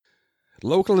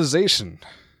Localization.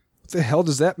 What the hell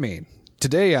does that mean?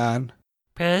 Today on...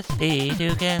 Press B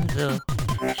to cancel.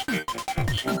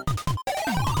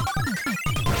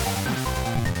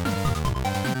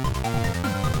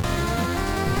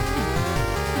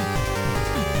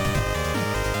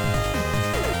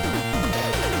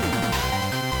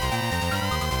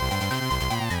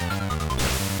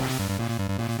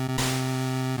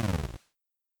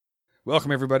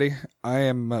 Welcome, everybody. I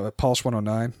am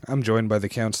Pulse109. I'm joined by the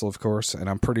council, of course, and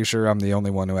I'm pretty sure I'm the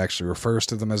only one who actually refers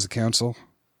to them as the council.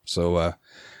 So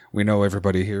we know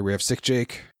everybody here. We have Sick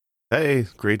Jake. Hey,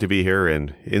 great to be here,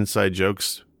 and inside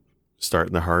jokes start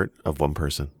in the heart of one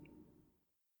person.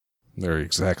 There,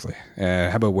 exactly.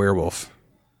 How about Werewolf?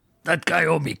 That guy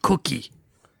owe me cookie.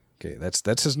 Okay,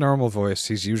 that's his normal voice.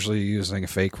 He's usually using a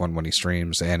fake one when he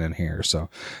streams and in here. So,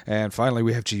 and finally,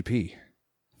 we have GP.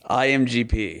 I am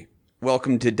GP.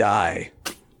 Welcome to Die.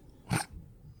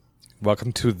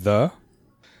 Welcome to the...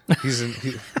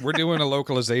 We're doing a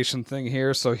localization thing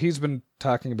here, so he's been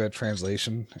talking about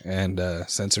translation and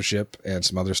censorship and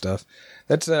some other stuff.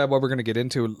 That's what we're going to get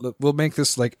into. We'll make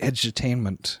this like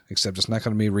edutainment, except it's not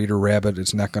going to be Reader Rabbit.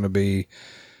 It's not going to be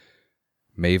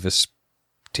Mavis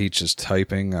teaches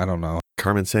typing. I don't know.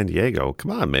 Carmen Sandiego. Come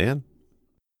on, man.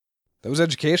 That was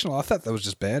educational? I thought that was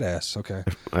just badass. Okay.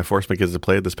 I forced my kids to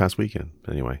play it this past weekend.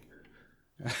 Anyway.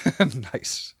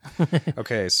 Nice.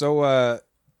 Okay, so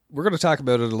we're going to talk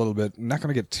about it a little bit. I'm not going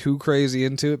to get too crazy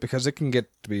into it because it can get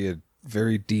to be a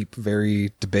very deep,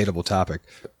 very debatable topic.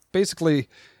 Basically,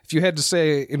 if you had to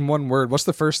say in one word, what's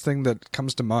the first thing that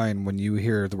comes to mind when you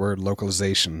hear the word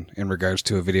localization in regards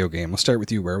to a video game? Let's start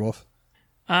with you, Werewolf.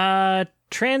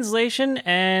 Translation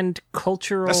and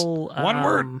cultural... That's one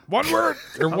word.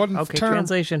 Or one okay, term.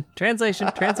 Translation.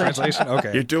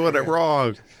 Okay. You're doing it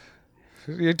wrong.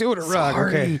 You're doing it wrong.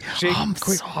 Sorry. Okay. Jake, I'm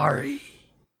quick. sorry.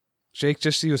 Jake,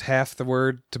 just use half the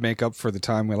word to make up for the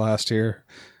time we lost here.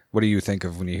 What do you think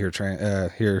of when you hear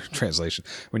translation?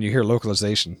 When you hear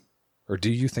localization? Or do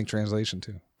you think translation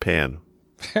too? Pan.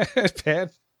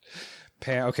 Pan?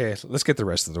 Okay, let's get the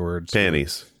rest of the words.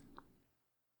 Panties.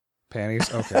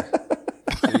 Panties? Okay.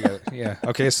 Yeah.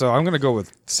 Okay, so I'm going to go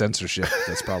with censorship.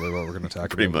 That's probably what we're going to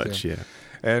talk Pretty about. much, yeah.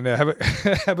 And how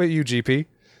about you, GP?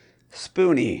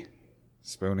 Spoony.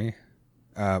 Spoony.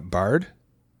 Bard?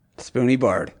 Spoony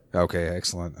Bard. Okay,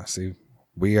 excellent. I see.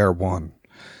 We are one.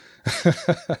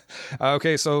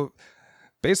 Okay, so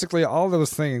basically all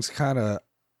those things kind of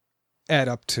add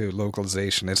up to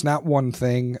localization. It's not one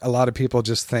thing. A lot of people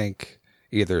just think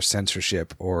either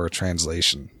censorship or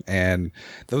translation. And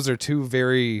those are two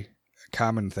very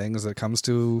common things that comes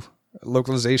to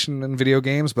localization in video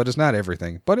games, but it's not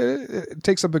everything. But it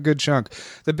takes up a good chunk.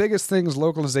 The biggest thing is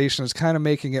localization is kind of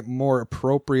making it more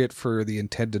appropriate for the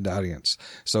intended audience.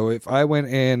 So if I went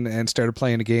in and started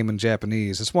playing a game in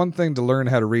Japanese, it's one thing to learn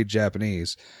how to read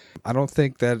Japanese. I don't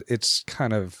think that it's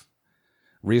kind of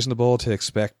reasonable to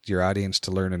expect your audience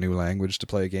to learn a new language to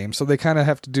play a game. So they kind of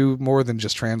have to do more than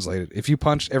just translate it. If you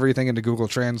punch everything into Google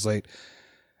Translate,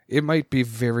 it might be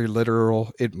very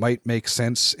literal. It might make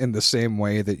sense in the same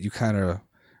way that you kind of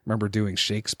remember doing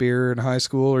Shakespeare in high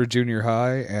school or junior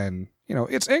high. And, you know,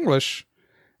 it's English.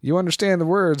 You understand the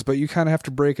words, but you kind of have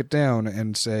to break it down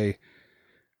and say,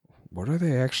 what are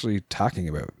they actually talking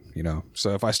about? You know,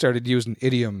 so if I started using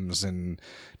idioms and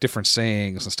different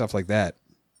sayings and stuff like that,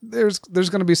 there's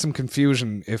going to be some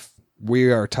confusion if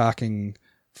we are talking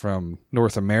from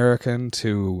North American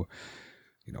to,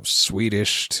 you know,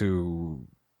 Swedish to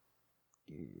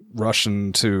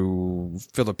Russian to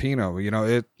Filipino. You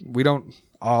know, we don't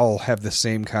all have the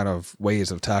same kind of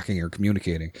ways of talking or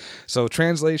communicating. So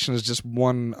translation is just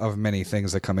one of many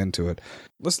things that come into it.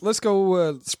 Let's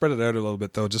go spread it out a little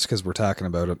bit though, just because we're talking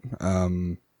about it.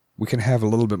 We can have a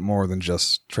little bit more than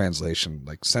just translation,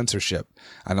 like censorship.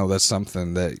 I know that's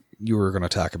something that you were going to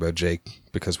talk about, Jake,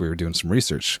 because we were doing some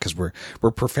research, because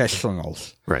we're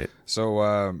professionals. Right.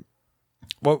 So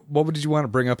what did you want to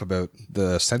bring up about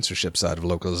the censorship side of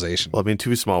localization? Well, I mean,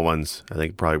 two small ones I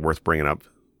think probably worth bringing up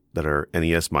that are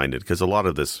NES minded, because a lot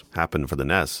of this happened for the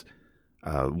NES.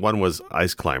 One was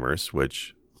Ice Climbers,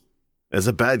 which is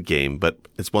a bad game, but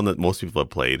it's one that most people have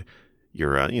played.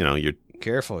 You're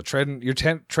careful, you're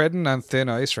treading on thin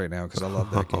ice right now, because I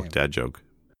love that game. Dad joke.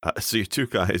 So you're two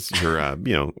guys. You're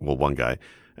one guy,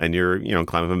 and you're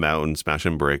climbing a mountain,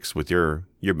 smashing bricks with your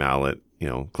mallet.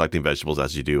 Collecting vegetables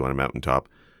as you do on a mountaintop.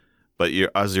 But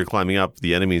as you're climbing up,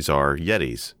 the enemies are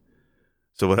Yetis.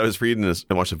 So what I was reading is,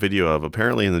 I watched a video of,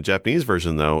 apparently in the Japanese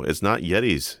version, though, it's not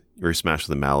Yetis where you smash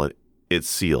with the mallet, it's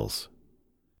seals.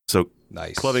 So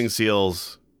nice. clubbing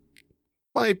seals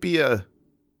might be a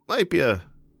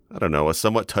I don't know, a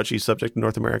somewhat touchy subject in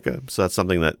North America. So that's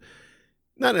something that,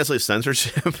 not necessarily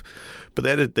censorship,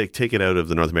 but they take it out of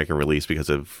the North American release because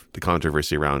of the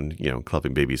controversy around,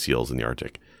 clubbing baby seals in the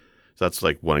Arctic. So that's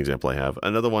like one example I have.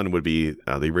 Another one would be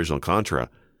the original Contra,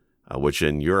 which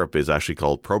in Europe is actually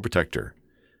called Pro Protector.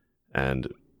 And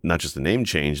not just the name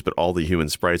changed, but all the human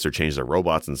sprites are changed to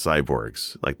robots and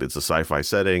cyborgs. Like, it's a sci-fi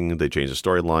setting. They changed the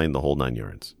storyline, the whole 9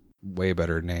 yards. Way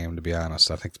better name, to be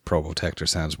honest. I think the Pro Protector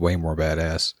sounds way more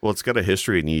badass. Well, it's got a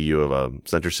history in EU of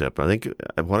censorship.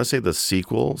 I want to say the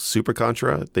sequel, Super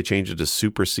Contra, they changed it to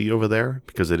Super C over there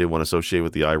because they didn't want to associate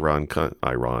with the Iran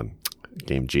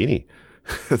Game Genie,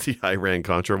 the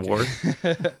Iran-Contra war.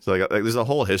 So there's a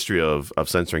whole history of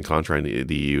censoring Contra in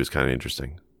the EU is kind of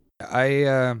interesting.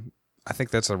 I think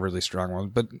that's a really strong one.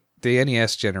 But the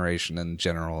NES generation in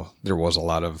general, there was a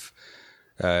lot of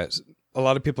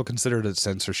people considered it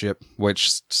censorship,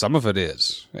 which some of it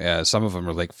is. Some of them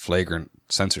are like flagrant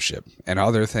censorship, and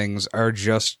other things are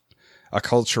just a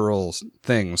cultural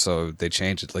thing, so they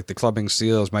change it. Like the clubbing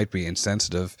seals might be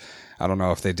insensitive. I don't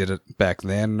know if they did it back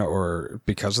then or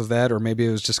because of that, or maybe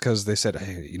it was just because they said,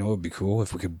 hey, it would be cool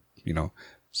if we could,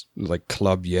 like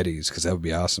club Yetis, because that would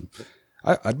be awesome.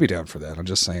 I'd be down for that. I'm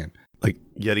just saying. Like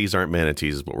Yetis aren't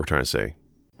manatees is what we're trying to say.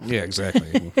 Yeah,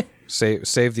 exactly. save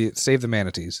the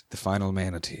manatees, the final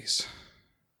manatees.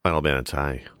 Final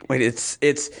manatee. Wait, it's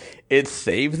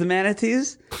save the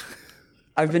manatees?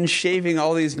 I've been shaving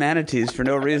all these manatees for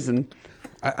no reason.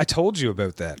 I told you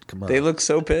about that. Come on. They look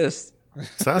so pissed.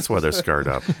 So that's why they're scarred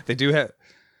up. They do have.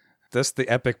 That's the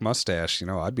epic mustache.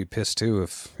 I'd be pissed too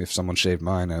if someone shaved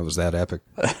mine and it was that epic.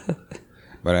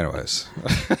 But anyways.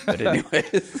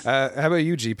 How about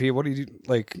you, GP? What do you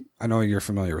like? I know you're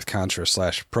familiar with Contra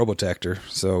 / Pro Protector.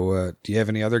 So do you have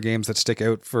any other games that stick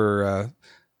out for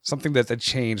something that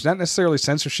changed? Not necessarily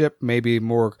censorship, maybe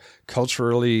more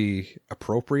culturally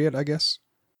appropriate, I guess.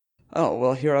 Oh,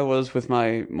 well, here I was with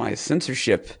my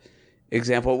censorship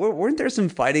example. Weren't there some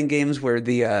fighting games where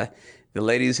the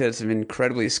ladies had some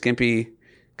incredibly skimpy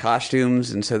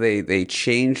costumes, and so they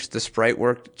changed the sprite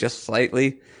work just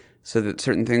slightly so that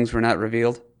certain things were not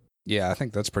revealed? Yeah, I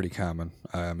think that's pretty common.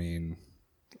 I mean,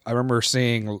 I remember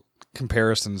seeing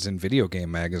comparisons in video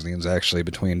game magazines actually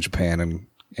between Japan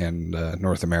and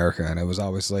North America, and it was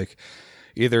always like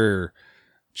either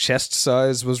chest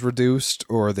size was reduced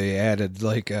or they added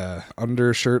like a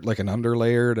undershirt, like an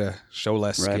underlayer to show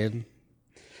less skin.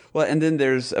 Well, and then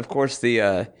there's, of course,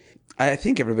 the I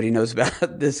think everybody knows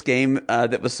about this game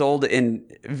that was sold in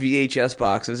VHS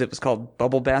boxes. It was called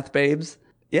Bubble Bath Babes.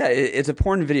 Yeah, it's a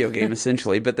porn video game,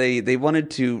 essentially, but they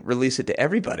wanted to release it to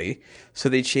everybody, so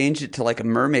they changed it to like a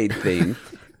mermaid theme,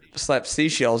 slapped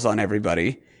seashells on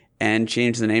everybody, and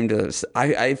changed the name to,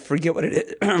 I forget what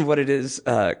it is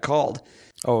called.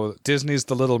 Oh, Disney's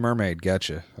The Little Mermaid.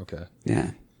 Gotcha. Okay.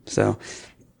 Yeah. So,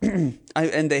 and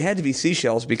they had to be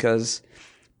seashells because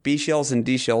B shells and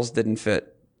D shells didn't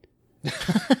fit.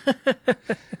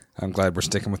 I'm glad we're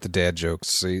sticking with the dad jokes.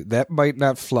 See, that might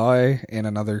not fly in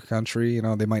another country.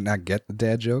 They might not get the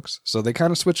dad jokes. So they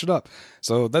kind of switch it up.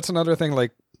 So that's another thing,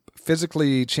 like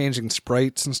physically changing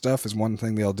sprites and stuff is one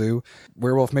thing they'll do.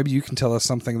 Werewolf, maybe you can tell us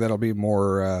something that'll be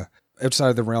more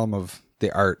outside the realm of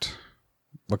the art.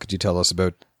 What could you tell us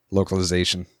about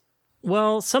localization?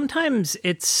 Well, sometimes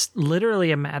it's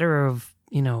literally a matter of,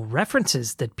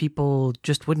 references that people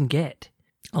just wouldn't get.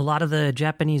 A lot of the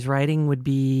Japanese writing would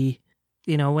be,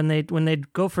 when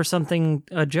they'd go for something,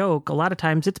 a joke, a lot of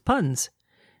times it's puns.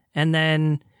 And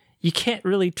then you can't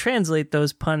really translate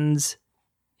those puns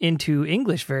into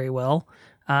English very well.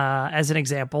 As an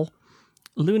example,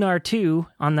 Lunar 2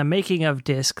 on the making of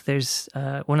disc, there's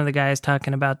one of the guys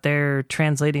talking about they're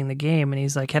translating the game, and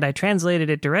he's like, had I translated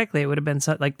it directly, it would have been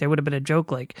like there would have been a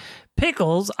joke like,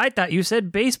 pickles, I thought you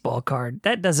said baseball card.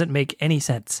 That doesn't make any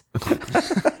sense.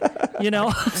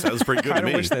 Sounds pretty good to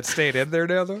me. I wish that stayed in there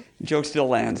now, though. Joke still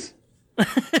lands.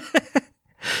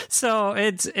 So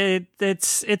it's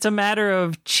a matter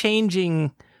of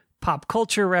changing pop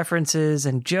culture references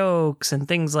and jokes and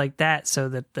things like that so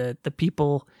that the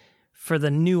people for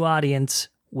the new audience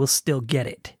will still get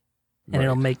it and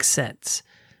it'll make sense.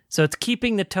 So it's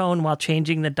keeping the tone while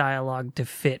changing the dialogue to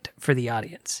fit for the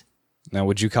audience. Now,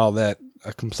 would you call that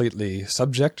a completely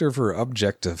subjective or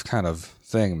objective kind of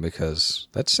thing? Because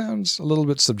that sounds a little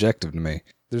bit subjective to me.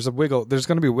 There's going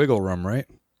to be wiggle room, right?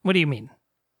 What do you mean?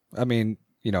 I mean,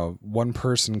 one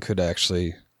person could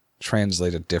actually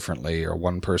translate it differently, or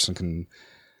one person can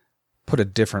put a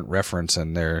different reference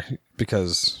in there,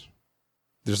 because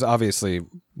there's obviously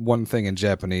one thing in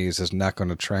Japanese is not going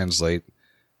to translate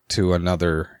to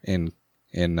another in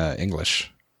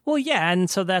English. Well, yeah, and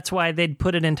so that's why they'd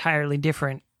put an entirely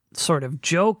different sort of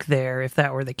joke there if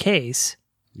that were the case,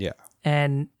 Yeah.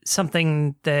 and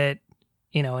something that,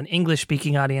 an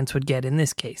English-speaking audience would get in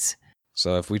this case.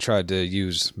 So if we tried to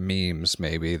use memes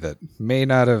maybe that may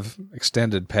not have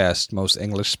extended past most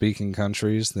English-speaking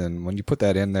countries, then when you put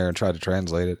that in there and try to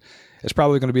translate it, it's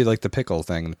probably going to be like the pickle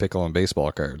thing, the pickle and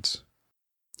baseball cards.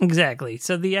 Exactly.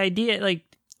 So the idea, like,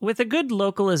 with a good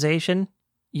localization,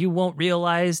 you won't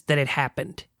realize that it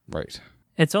happened. Right.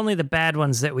 It's only the bad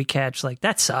ones that we catch, like,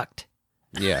 that sucked.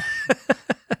 Yeah.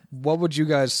 What would you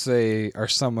guys say are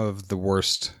some of the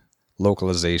worst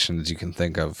localizations you can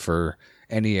think of for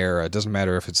any era? It doesn't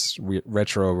matter if it's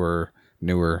retro or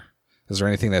newer. Is there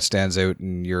anything that stands out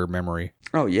in your memory?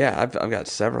 Oh yeah, I've got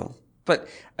several. But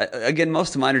again,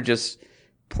 most of mine are just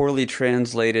poorly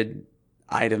translated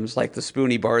items like the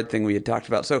Spoony Bard thing we had talked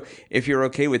about. So if you're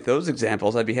okay with those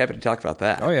examples, I'd be happy to talk about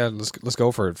that. Oh yeah, let's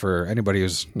go for it. For anybody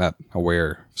who's not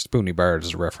aware, Spoony Bard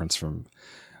is a reference from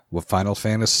Final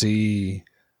Fantasy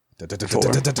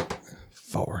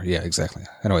 4. Yeah, exactly.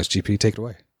 Anyways, GP, take it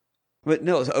away. But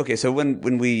no, okay, so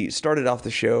when we started off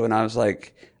the show and I was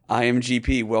like, I am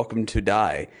GP, welcome to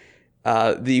die.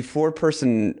 The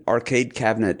 4-person arcade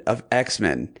cabinet of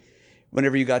X-Men,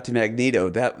 whenever you got to Magneto,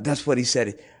 that's what he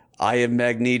said. I am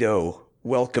Magneto,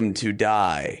 welcome to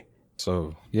die.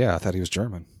 So, yeah, I thought he was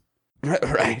German.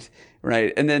 Right.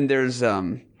 And then there's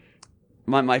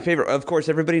my favorite, of course,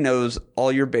 everybody knows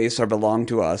all your base are belong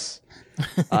to us.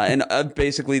 And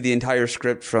basically the entire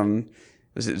script from,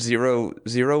 was it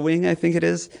Zero Wing, I think it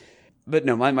is? But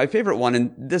no, my favorite one,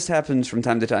 and this happens from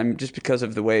time to time just because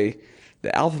of the way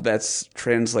the alphabets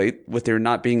translate, with there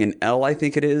not being an L, I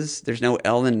think it is. There's no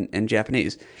L in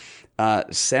Japanese.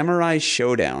 Samurai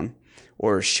Showdown,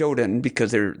 or Shodan,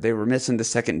 because they were missing the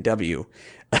second W.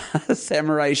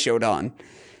 Samurai Shodan.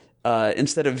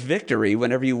 Instead of victory,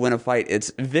 whenever you win a fight,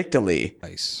 it's victory.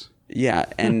 Nice. Yeah,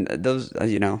 and those,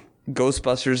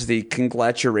 Ghostbusters, the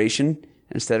congratulation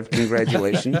instead of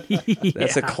congratulation.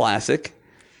 That's a classic.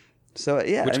 So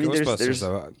yeah, Which Ghostbusters, there's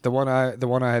though? The one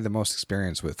I had the most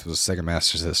experience with was Sega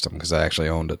Master System because I actually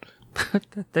owned it.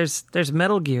 There's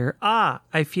Metal Gear.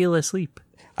 I feel asleep.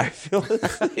 I feel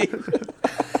asleep.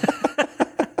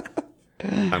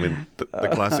 I mean, the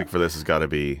classic for this has got to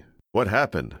be, what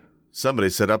happened? Somebody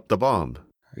set up the bomb.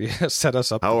 Yeah, set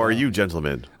us up. How are you,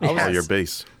 gentlemen? Yes. All your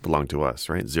base belong to us,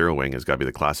 right? Zero Wing has got to be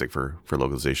the classic for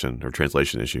localization or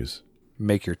translation issues.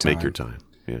 Make your time. Make your time.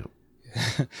 Yeah.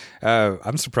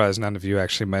 I'm surprised none of you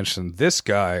actually mentioned this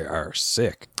guy are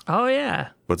sick. Oh yeah,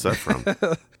 What's that from?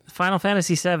 Final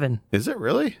Fantasy VII. Is it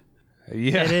really?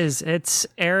 Yeah. It is. It's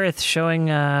Aerith showing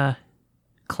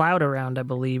Cloud around, I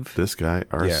believe. This guy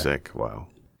are Yeah. sick. Wow.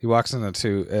 He walks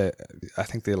into, I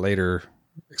think they later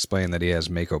explain that he has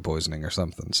Mako poisoning or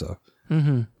something. So,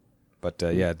 But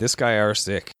yeah, this guy are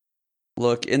sick.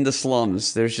 Look, in the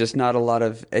slums, there's just not a lot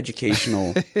of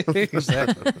educational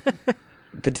Exactly.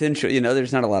 potential.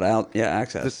 There's not a lot of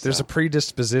access. There's a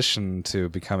predisposition to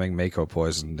becoming Mako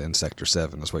poisoned in Sector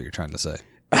 7 is what you're trying to say.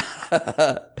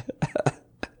 a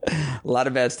lot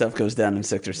of bad stuff goes down in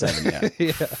Sector 7,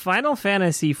 yeah. Final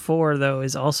Fantasy IV, though,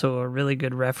 is also a really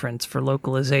good reference for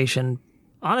localization.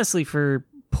 Honestly, for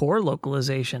poor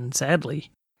localization,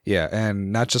 sadly. Yeah,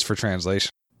 and not just for translation.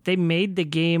 They made the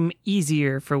game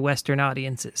easier for Western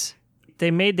audiences. They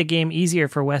made the game easier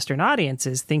for Western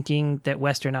audiences, thinking that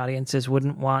Western audiences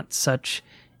wouldn't want such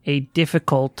a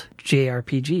difficult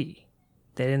JRPG.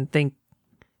 They didn't think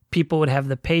people would have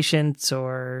the patience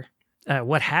or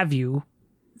what have you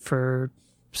for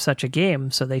such a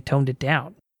game, so they toned it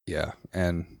down. Yeah,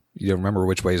 and you remember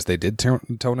which ways they did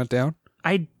tone it down?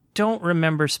 I don't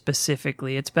remember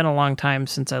specifically. It's been a long time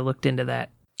since I looked into that.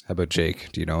 How about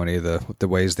Jake? Do you know any of the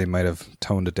ways they might have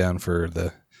toned it down for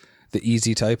the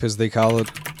easy type, as they call it?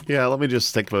 Yeah, let me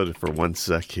just think about it for 1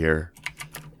 sec here.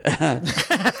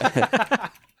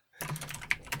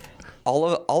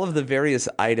 All of the various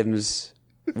items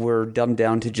were dumbed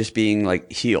down to just being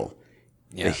like heal.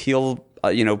 Yeah. A heal,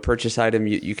 purchase item.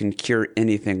 You can cure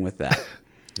anything with that.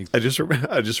 I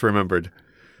just remembered.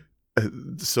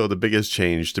 So the biggest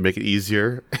change to make it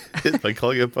easier is by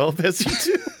calling it Final Fantasy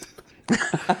 2.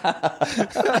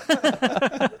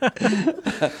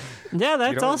 Yeah,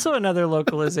 that's also another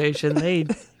localization. They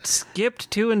skipped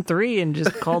 2 and 3 and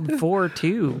just called 4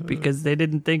 2 because they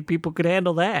didn't think people could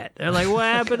handle that. They're like, what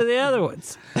happened to the other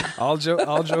ones? All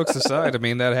jokes aside, I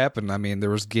mean, that happened. I mean, there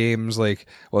was games like,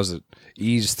 what was it,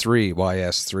 Ys 3,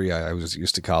 YS3, I was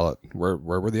used to call it. Where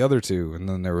were the other two? And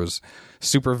then there was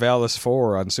Super Valis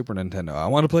 4 on Super Nintendo. I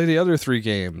want to play the other 3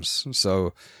 games.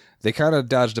 So they kind of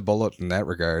dodged a bullet in that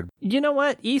regard. You know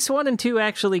what? Ys 1 and 2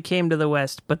 actually came to the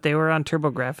West, but they were on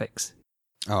TurboGrafx.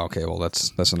 Oh, okay. Well,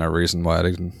 that's another reason why I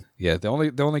didn't. Yeah, the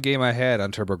only game I had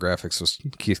on TurboGrafx was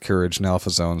Keith Courage and Alpha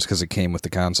Zones because it came with the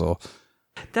console.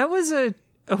 That was a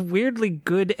weirdly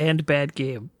good and bad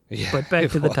game. Yeah, But back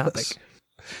it to the was. topic.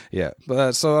 Yeah,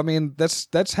 but so I mean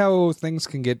that's how things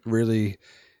can get really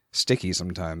sticky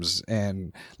sometimes.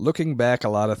 And looking back, a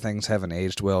lot of things haven't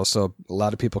aged well. So a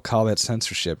lot of people call that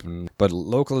censorship, but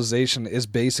localization is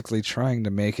basically trying to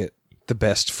make it the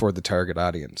best for the target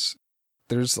audience.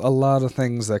 There's a lot of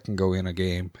things that can go in a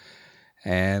game,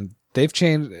 and they've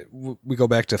changed. We go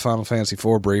back to Final Fantasy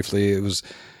IV briefly. It was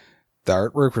the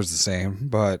artwork was the same,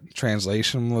 but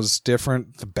translation was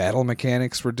different. The battle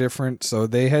mechanics were different, so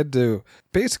they had to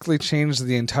basically change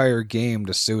the entire game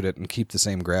to suit it and keep the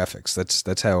same graphics.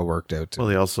 That's how it worked out. Well,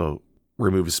 they also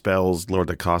removed spells, lowered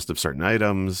the cost of certain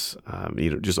items,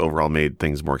 just overall made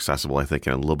things more accessible, I think,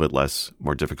 and a little bit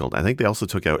more difficult. I think they also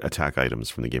took out attack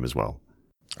items from the game as well.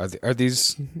 Are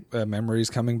these memories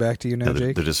coming back to you now, No,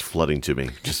 Jake? they're just flooding to me,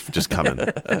 just coming.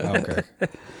 Okay.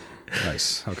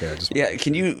 Nice. Okay. Yeah,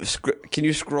 can you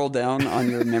scroll down on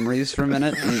your memories for a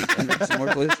minute and read some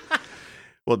more, please?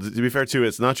 Well, to be fair, too,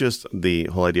 it's not just the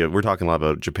whole idea. We're talking a lot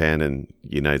about Japan and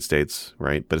United States,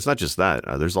 right? But it's not just that.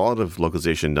 There's a lot of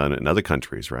localization done in other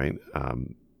countries, right?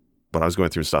 But I was going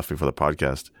through stuff before the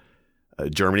podcast.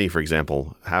 Germany, for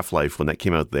example, Half-Life, when that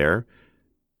came out there,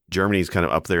 Germany's kind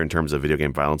of up there in terms of video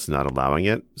game violence and not allowing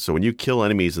it. So when you kill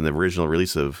enemies in the original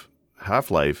release of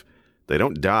Half-Life, they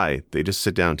don't die. They just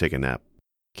sit down and take a nap.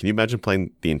 Can you imagine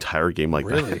playing the entire game like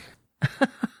that? Really?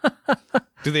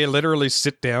 Do they literally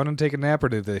sit down and take a nap, or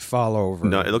do they fall over?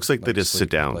 No, it looks like they just sit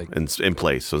sleep, down like, in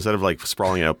place. So instead of like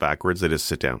sprawling out backwards, they just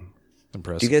sit down.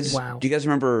 impressive. Do you guys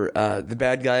remember the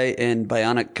bad guy in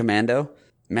Bionic Commando,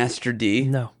 Master D?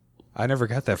 No. I never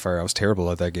got that far. I was terrible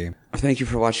at that game. Thank you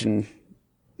for watching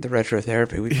the Retro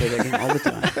Therapy. We play that game all the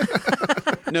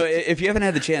time. No, if you haven't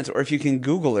had the chance, or if you can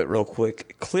Google it real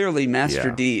quick, clearly Master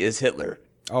Yeah. D is Hitler.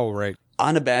 Oh, right.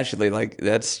 Unabashedly, like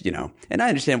that's, and I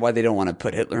understand why they don't want to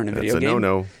put Hitler in a video That's a game.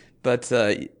 no-no. But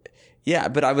yeah,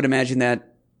 but I would imagine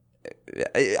that,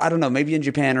 I don't know, maybe in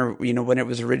Japan or, when it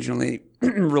was originally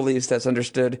released, that's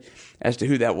understood as to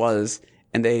who that was.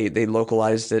 And they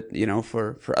localized it,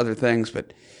 for other things.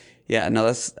 But yeah,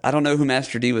 no, I don't know who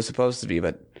Master D was supposed to be,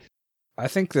 but. I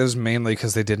think that was mainly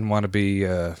because they didn't want to be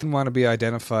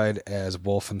identified as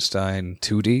Wolfenstein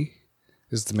 2D.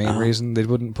 Is the main reason they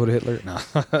wouldn't put Hitler? No.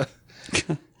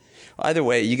 Either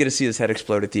way, you get to see his head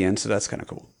explode at the end, so that's kind of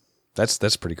cool.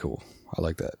 That's pretty cool. I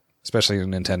like that, especially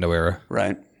in the Nintendo era.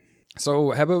 Right.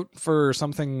 So how about for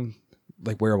something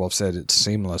like Werewolf said, it's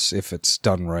seamless if it's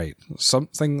done right.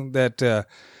 Something that,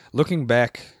 looking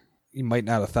back, you might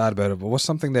not have thought about it, but was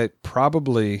something that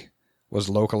probably was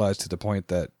localized to the point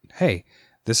that, hey,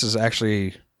 this is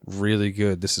actually really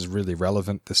good. This is really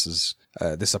relevant. This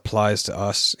applies to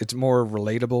us. It's more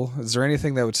relatable. Is there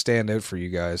anything that would stand out for you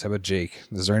guys? How about Jake?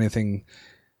 Is there anything,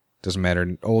 doesn't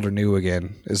matter, old or new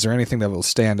again, is there anything that will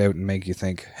stand out and make you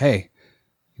think, hey,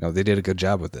 they did a good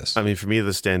job with this? I mean, for me,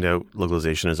 the standout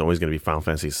localization is always going to be Final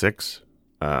Fantasy VI.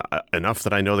 Enough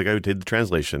that I know the guy who did the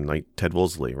translation, like Ted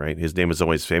Woolsey, right? His name is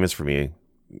always famous for me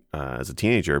as a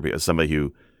teenager because somebody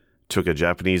who took a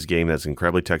Japanese game that's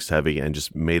incredibly text heavy and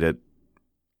just made it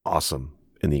awesome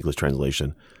in the English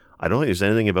translation. I don't think there's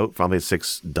anything about Final Fantasy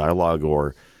VI dialogue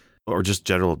or just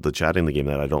general the chatting in the game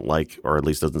that I don't like, or at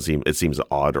least it seems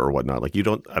odd or whatnot. Like I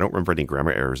don't remember any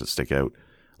grammar errors that stick out.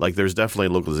 Like there's definitely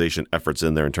localization efforts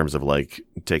in there in terms of like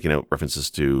taking out references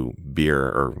to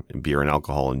beer and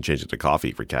alcohol and changing it to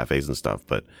coffee for cafes and stuff.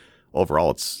 But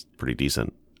overall, it's pretty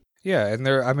decent. Yeah, and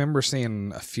I remember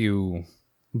seeing a few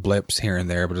blips here and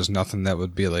there, but there's nothing that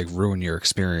would be like ruin your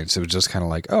experience. It was just kind of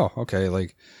like, oh, okay,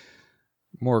 like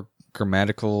more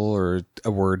grammatical or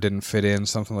a word didn't fit in,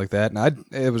 something like that.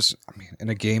 And in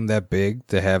a game that big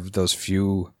to have those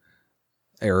few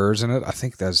errors in it, I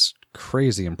think that's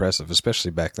crazy impressive,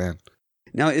 especially back then.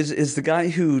 Now, is the guy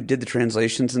who did the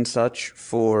translations and such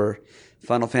for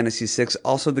Final Fantasy VI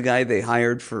also the guy they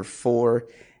hired for 4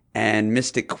 and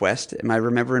Mystic Quest? Am I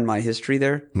remembering my history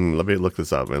there? Let me look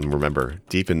this up and remember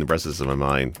deep in the recesses of my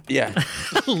mind. Yeah.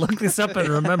 Look this up and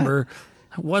remember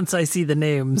once I see the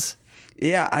names.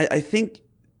 Yeah, I think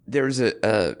there's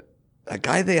a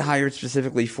guy they hired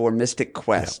specifically for Mystic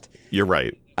Quest. Yeah, you're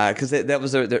right. Because that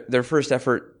was their first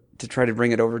effort to try to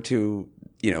bring it over to,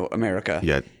 America.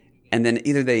 Yeah. And then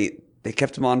either they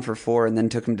kept him on for 4 and then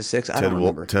took him to 6. I don't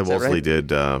remember. Ted Woolsey did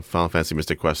Final Fantasy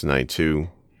Mystic Quest 9-2.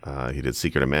 He did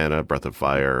Secret of Mana, Breath of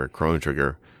Fire, Chrono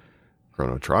Trigger,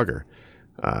 Super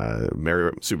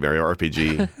Mario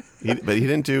RPG. But he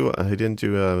didn't do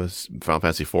Final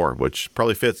Fantasy IV, which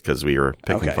probably fits because we were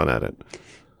picking fun at it.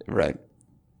 Right.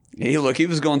 He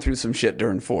was going through some shit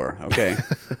during 4. Okay,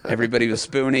 everybody was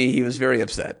spoony. He was very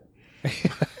upset.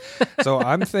 So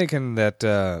I'm thinking that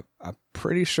I'm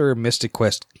pretty sure Mystic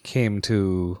Quest came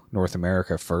to North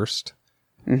America first.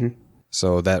 Mm-hmm.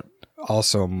 So that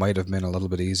also might have been a little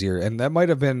bit easier. And that might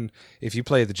have been, if you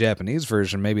play the Japanese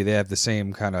version, maybe they have the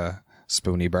same kind of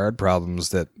spoony bard problems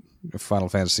that Final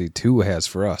Fantasy II has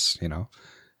for us,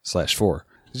 /4.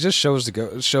 It just shows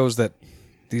that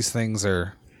these things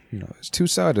are, it's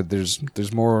two-sided.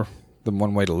 There's more than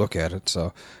one way to look at it.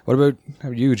 So what about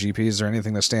you, GP? Is there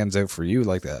anything that stands out for you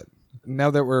like that?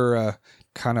 Now that we're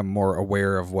kind of more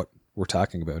aware of what we're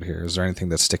talking about here, is there anything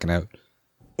that's sticking out?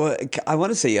 Well, I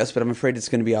want to say yes, but I'm afraid it's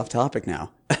going to be off topic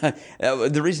now.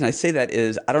 The reason I say that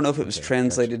is I don't know if it was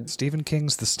translated. Stephen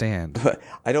King's The Stand. But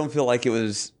I don't feel like it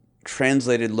was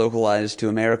translated, localized to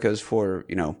Americas for,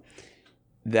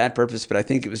 that purpose, but I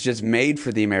think it was just made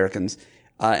for the Americans,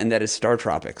 and that is Star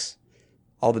Tropics.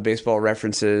 All the baseball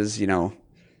references,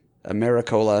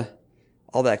 Americola,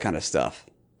 all that kind of stuff.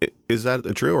 Is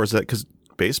that true, or is that because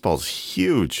baseball's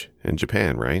huge in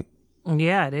Japan, right?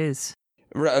 Yeah, it is.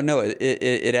 No,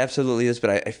 it absolutely is,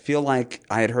 but I feel like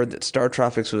I had heard that Star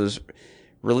Tropics was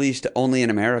released only in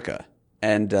America,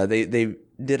 and they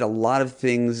did a lot of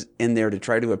things in there to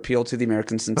try to appeal to the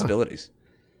American sensibilities.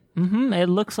 Mm-hmm. It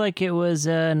looks like it was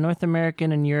a North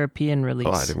American and European release.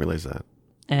 Oh, I didn't realize that.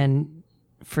 And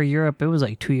for Europe, it was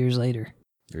like 2 years later.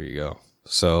 There you go.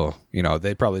 So,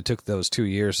 they probably took those 2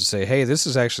 years to say, hey, this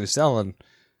is actually selling.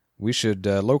 We should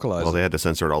localize Well, it. they had to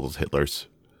censor all those Hitlers,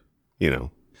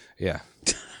 Yeah.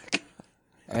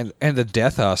 And the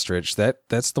Death Ostrich,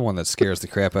 that's the one that scares the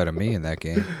crap out of me in that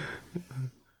game.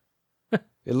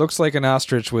 It looks like an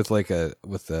ostrich with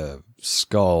a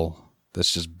skull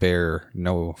that's just bare,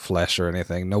 no flesh or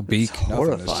anything, no beak, nothing.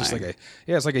 Horrifying. It's just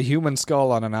it's like a human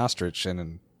skull on an ostrich,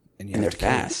 and they're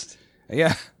fast.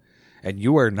 Yeah, and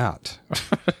you are not.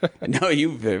 No,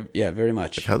 very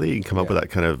much. How they come up with that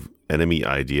kind of enemy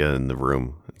idea in the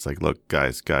room? It's like, look,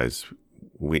 guys,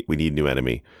 we need new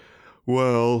enemy.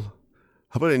 Well,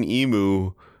 how about an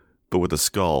emu, but with a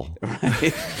skull?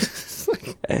 Right.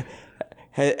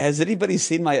 Has anybody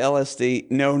seen my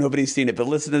LSD? No, nobody's seen it, but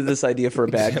listen to this idea for a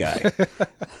bad guy.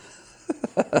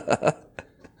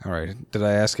 All right. Did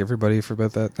I ask everybody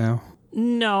about that now?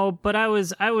 No, but I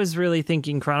was really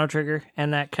thinking Chrono Trigger,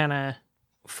 and that kind of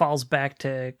falls back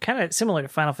to kind of similar to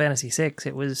Final Fantasy VI.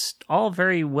 It was all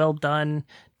very well done.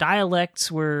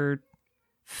 Dialects were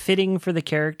fitting for the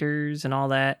characters and all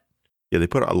that. Yeah, they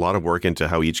put a lot of work into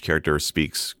how each character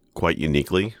speaks quite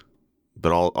uniquely,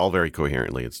 but all very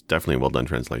coherently. It's definitely a well-done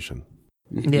translation.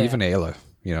 Yeah. Even Ayla,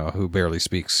 who barely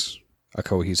speaks a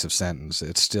cohesive sentence,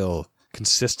 it's still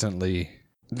consistently...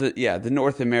 The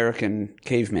North American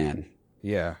caveman.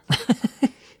 Yeah.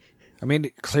 I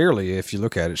mean, clearly, if you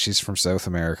look at it, she's from South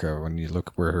America. When you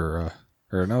look where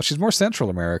no, she's more Central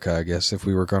America, I guess, if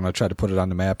we were going to try to put it on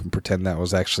the map and pretend that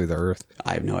was actually the Earth.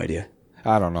 I have no idea.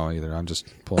 I don't know either. I'm just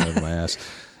pulling out of my ass.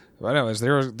 But anyways,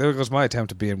 there goes my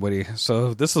attempt at being witty.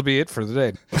 So this will be it for the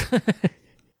day.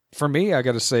 For me, I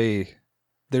got to say,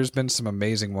 there's been some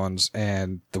amazing ones,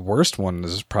 and the worst one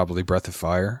is probably Breath of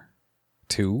Fire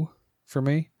 2 for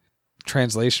me,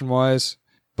 translation-wise.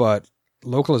 But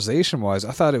localization-wise,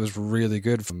 I thought it was really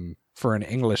good for an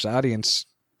English audience,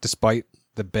 despite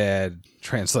the bad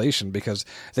translation, because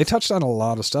they touched on a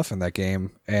lot of stuff in that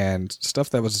game, and stuff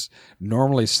that was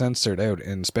normally censored out,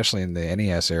 and especially in the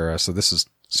NES era. So this is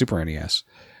Super NES,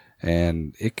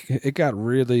 and it got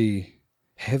really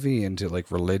heavy into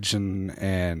like religion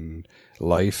and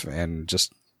life and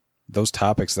just those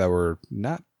topics that were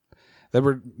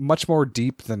much more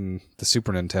deep than the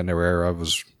Super Nintendo era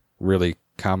was really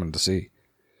common to see.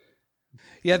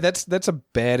 Yeah, that's a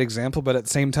bad example, but at the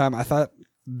same time, I thought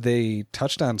they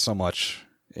touched on so much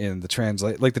in the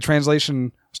the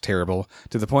translation was terrible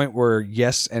to the point where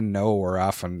yes and no were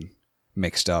often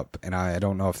mixed up, and I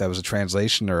don't know if that was a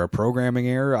translation or a programming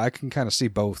error. I can kind of see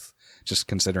both, just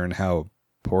considering how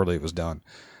poorly it was done.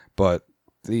 But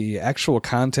the actual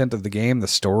content of the game, the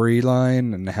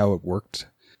storyline, and how it worked,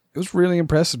 it was really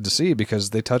impressive to see,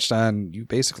 because they touched on you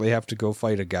basically have to go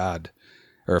fight a god,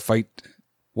 or fight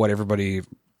what everybody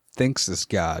thinks is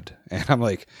God. And I'm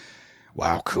like,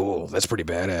 wow, cool. That's pretty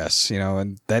badass,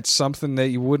 and that's something that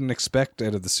you wouldn't expect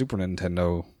out of the Super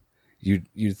Nintendo.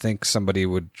 You'd think somebody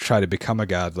would try to become a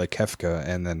god like Kefka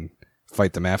and then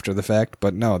fight them after the fact.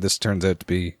 But no, this turns out to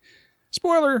be,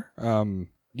 spoiler,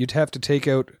 you'd have to take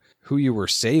out who you were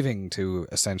saving to,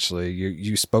 essentially.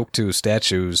 You spoke to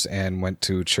statues and went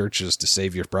to churches to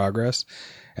save your progress.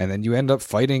 And then you end up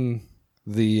fighting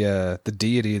the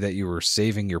deity that you were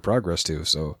saving your progress to.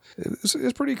 So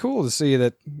it's pretty cool to see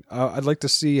that. I'd like to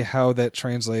see how that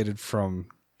translated from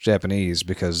Japanese,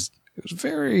 because it was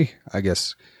very, I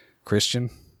guess, Christian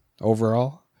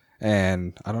overall.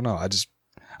 And I don't know.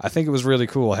 I think it was really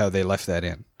cool how they left that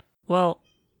in. Well,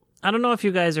 I don't know if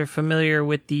you guys are familiar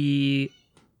with the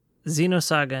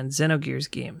Xenosaga and Xenogears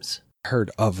games.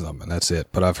 Heard of them, and that's it.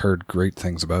 But I've heard great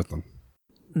things about them.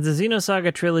 The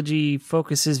Xenosaga trilogy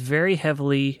focuses very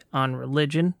heavily on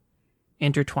religion,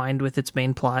 intertwined with its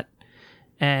main plot.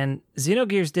 And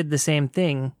Xenogears did the same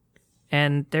thing,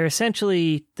 and they're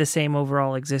essentially the same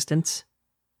overall existence.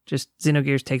 Just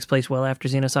Xenogears takes place well after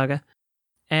Xenosaga.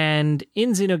 And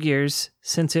in Xenogears,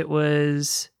 since it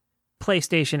was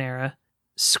PlayStation era,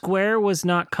 Square was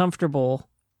not comfortable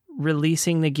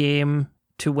releasing the game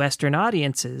to Western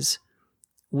audiences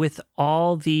with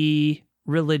all the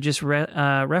religious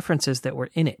references that were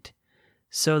in it.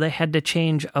 So they had to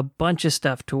change a bunch of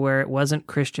stuff to where it wasn't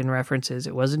Christian references,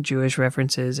 it wasn't Jewish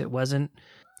references, it wasn't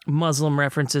Muslim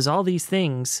references, all these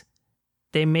things.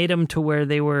 They made them to where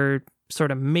they were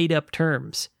sort of made up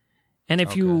terms. And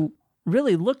if you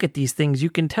really look at these things, you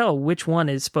can tell which one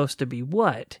is supposed to be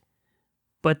what.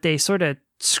 But they sort of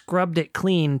scrubbed it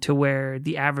clean to where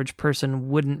the average person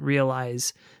wouldn't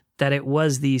realize that it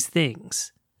was these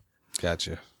things.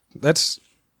 Gotcha. That's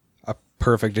a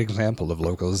perfect example of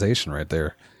localization right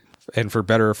there. And for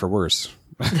better or for worse.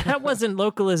 That wasn't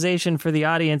localization for the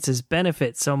audience's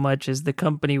benefit so much as the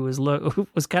company was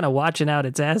kind of watching out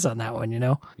its ass on that one, you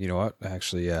know? You know what?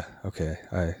 Actually, yeah. Okay.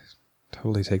 I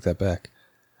totally take that back.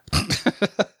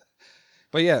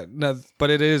 But yeah, no, but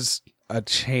it is a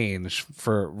change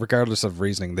for, regardless of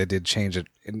reasoning, they did change it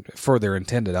for their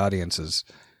intended audiences,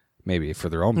 maybe for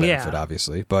their own benefit,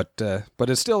 obviously, but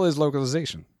it still is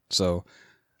localization. So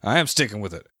I am sticking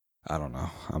with it. I don't know.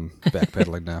 I'm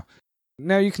backpedaling now.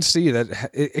 Now you can see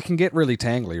that it can get really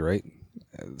tangly, right?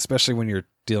 Especially when you're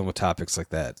dealing with topics like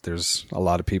that. There's a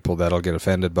lot of people that'll get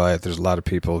offended by it. There's a lot of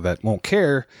people that won't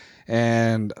care,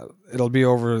 and it'll be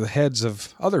over the heads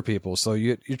of other people. So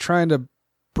you're trying to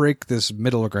break this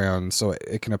middle ground so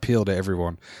it can appeal to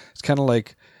everyone. It's kind of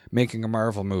like making a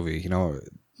Marvel movie, you know.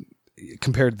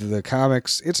 Compared to the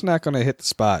comics, it's not going to hit the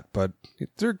spot, but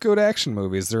they're good action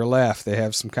movies. They're a laugh. They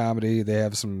have some comedy. They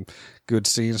have some good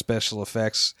scenes, special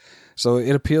effects. So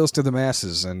it appeals to the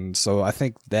masses, and so I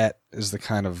think that is the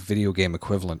kind of video game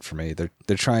equivalent for me.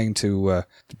 They're trying to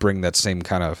bring that same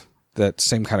kind of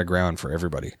ground for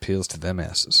everybody. Appeals to them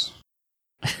asses.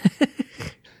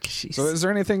 So is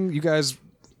there anything you guys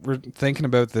were thinking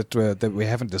about that we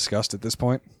haven't discussed at this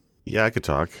point? Yeah, I could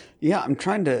talk. Yeah, I'm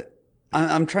trying to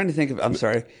think of. I'm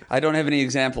sorry, I don't have any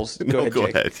examples. Go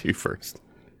ahead. You first.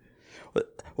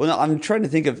 Well, no, I'm trying to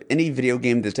think of any video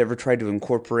game that's ever tried to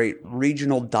incorporate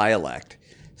regional dialect,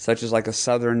 such as like a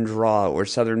southern draw or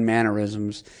southern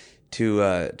mannerisms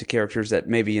to characters that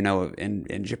maybe, you know,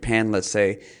 in Japan, let's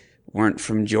say, weren't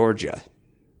from Georgia.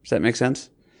 Does that make sense?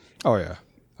 Oh yeah,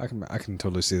 I can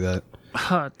totally see that.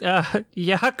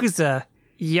 Yakuza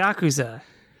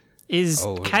is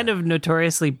kind of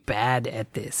notoriously bad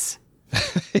at this.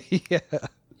 Yeah.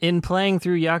 In playing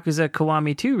through Yakuza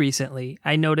Kiwami 2 recently,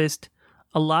 I noticed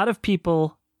a lot of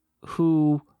people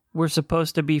who were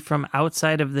supposed to be from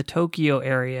outside of the Tokyo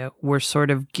area were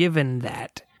sort of given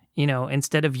that. You know,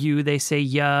 instead of you, they say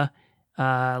ya.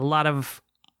 A lot of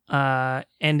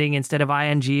ending, instead of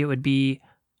ing, it would be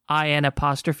in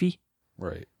apostrophe.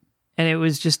 Right. And it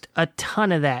was just a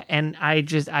ton of that. And I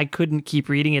couldn't keep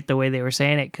reading it the way they were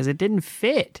saying it because it didn't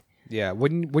fit. Yeah,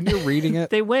 when you're reading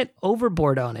it, they went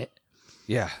overboard on it.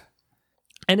 Yeah.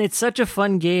 And it's such a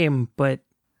fun game, but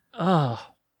I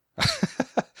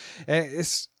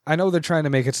know they're trying to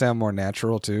make it sound more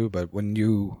natural too, but when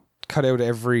you cut out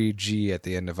every G at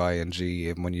the end of ing,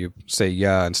 and when you say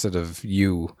yeah instead of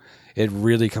you, it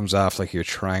really comes off like you're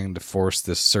trying to force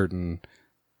this certain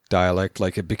dialect,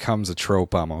 like it becomes a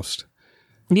trope almost.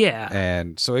 Yeah.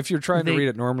 And so if you're trying to read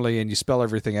it normally and you spell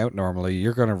everything out normally,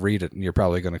 you're going to read it and you're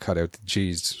probably going to cut out the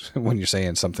G's when you're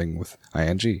saying something with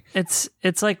ing. It's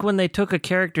like when they took a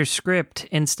character script,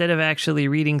 instead of actually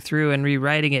reading through and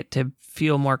rewriting it to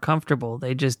feel more comfortable,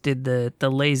 they just did the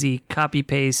lazy copy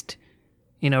paste,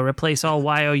 you know, replace all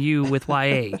YOU with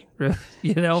YA,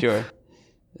 you know? Sure.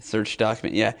 Search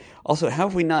document, yeah. Also, how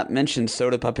have we not mentioned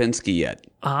Soda Popinski yet?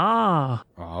 Ah.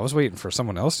 Oh, I was waiting for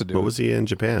someone else to do it. What was he in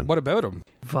Japan? What about him?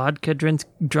 Vodka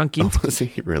drunking. Oh, was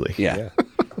he really? Yeah.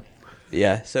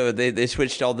 Yeah, so they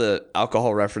switched all the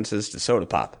alcohol references to Soda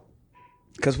Pop.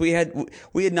 Because we had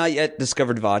not yet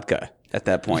discovered vodka at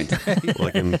that point.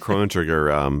 Like in Chrono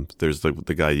Trigger, there's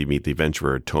the guy you meet, the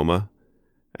adventurer, Toma.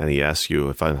 and he asks you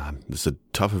if this is a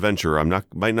tough adventure,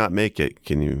 might not make it.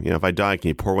 Can you, if I die, can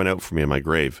you pour one out for me in my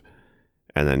grave?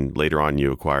 And then later on,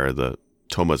 you acquire the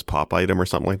Thomas Pop item or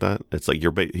something like that. It's like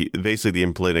basically the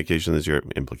implication is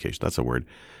that's a word.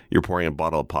 You're pouring a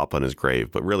bottle of pop on his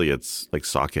grave, but really it's like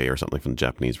sake or something from the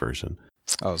Japanese version.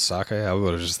 Oh, sake? I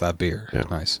would have just thought beer. Yeah.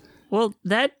 Nice. Well,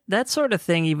 that sort of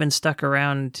thing even stuck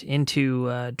around into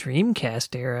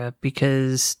Dreamcast era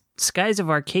because Skies of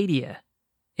Arcadia,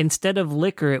 instead of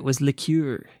liquor, it was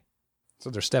liqueur. So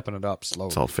they're stepping it up slowly.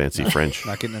 It's all fancy French.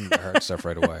 Not getting into the hard stuff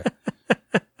right away.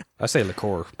 I say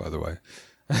liqueur, by the way.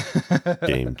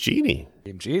 Game Genie.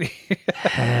 Game Genie.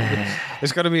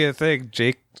 It's going to be a thing.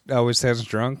 Jake always sounds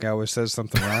drunk, always says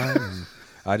something wrong, and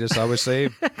I just always say,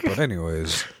 but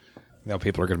anyways. Now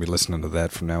people are going to be listening to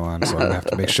that from now on, so I'm going to have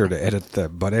to make sure to edit the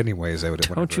but anyways out.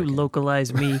 Don't you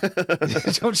localize me.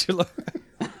 Don't you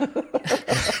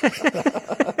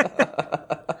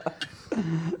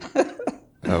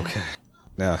Okay.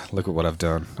 Now, look at what I've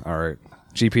done. All right.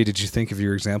 GP, did you think of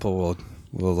your example?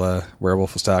 Will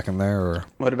Werewolf was talking there, or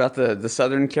What about the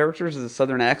southern characters, the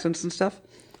southern accents and stuff?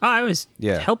 Oh, I was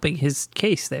helping his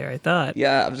case there, I thought.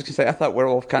 Yeah, I was just going to say, I thought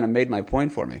Werewolf kind of made my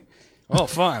point for me. Oh,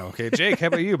 fine. Okay, Jake, how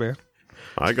about you, man?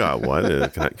 I got one.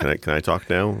 Can I talk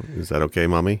now? Is that okay,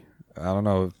 Mommy? I don't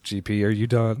know, GP. Are you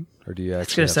done, or do you actually?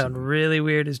 It's gonna sound really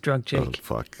weird as drunk Jake. Oh,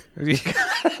 fuck.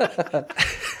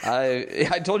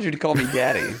 I told you to call me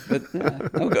Daddy,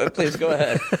 but please go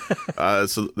ahead.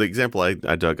 So the example I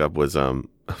dug up was But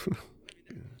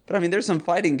I mean, there's some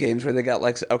fighting games where they got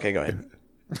like. Okay, go ahead.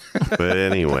 But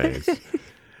anyways,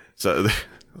 so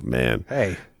man,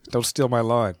 Hey, don't steal my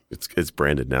line. it's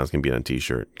branded now. It's gonna be on a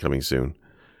T-shirt coming soon.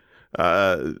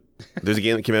 There's a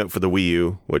game that came out for the Wii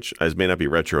U, which may not be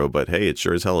retro, but hey, it's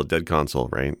sure as hell a dead console,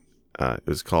 right? It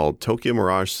was called Tokyo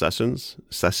Mirage Sessions.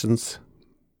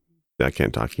 I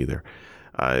can't talk either.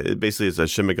 It basically is a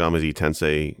Shin Megami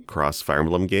Tensei cross Fire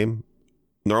Emblem game.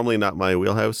 Normally not my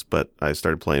wheelhouse, but I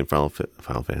started playing Final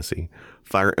Fantasy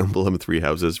Fire Emblem Three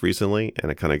Houses recently,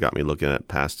 and it kind of got me looking at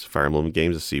past Fire Emblem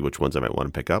games to see which ones I might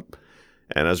want to pick up.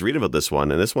 And I was reading about this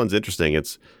one, and this one's interesting.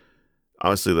 It's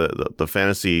obviously the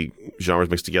fantasy genres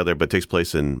mixed together, but it takes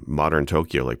place in modern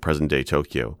Tokyo, like present day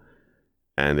Tokyo.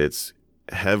 And it's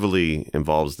heavily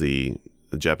involves the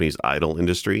Japanese idol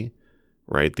industry,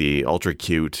 right? The ultra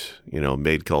cute,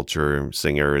 maid culture,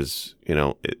 singers,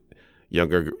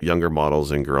 younger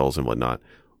models and girls and whatnot.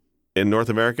 In North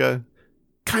America,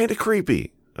 kind of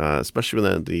creepy, especially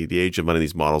when the age of one of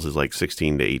these models is like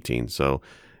 16 to 18. So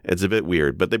it's a bit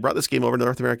weird, but they brought this game over to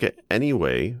North America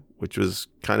anyway, which was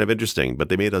kind of interesting, but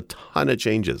they made a ton of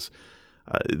changes.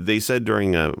 They said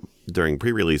during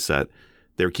pre-release that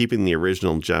they're keeping the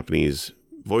original Japanese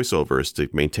voiceovers to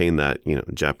maintain that,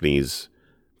 Japanese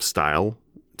style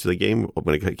to the game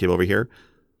when it came over here.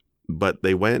 But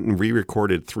they went and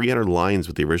re-recorded 300 lines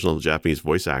with the original Japanese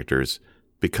voice actors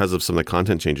because of some of the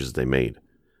content changes they made.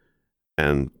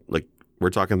 And like,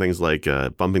 we're talking things like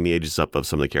bumping the ages up of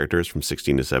some of the characters from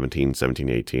 16 to 17, 17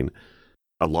 to 18.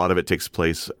 A lot of it takes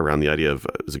place around the idea of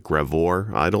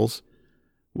gravure idols,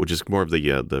 which is more of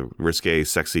the risque,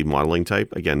 sexy modeling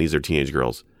type. Again, these are teenage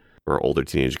girls or older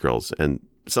teenage girls, and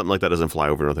something like that doesn't fly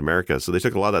over North America. So they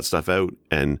took a lot of that stuff out,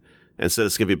 and instead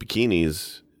of skimpy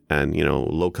bikinis and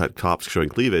low-cut tops showing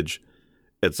cleavage,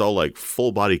 it's all like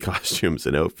full-body costumes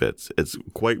and outfits. It's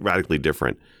quite radically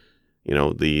different.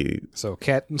 So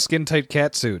skin-tight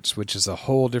cat suits, which is a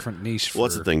whole different niche for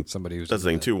that's the thing. Somebody who's that's the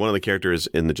thing too. One of the characters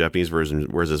in the Japanese version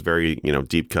wears this very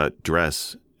deep-cut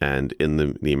dress, and in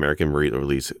the American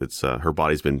release, it's her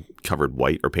body's been covered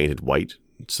white or painted white,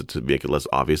 so to make it less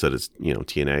obvious that it's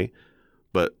TNA.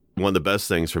 But one of the best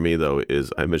things for me though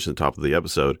is I mentioned at the top of the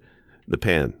episode,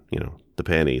 the the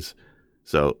panties.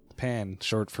 So pan,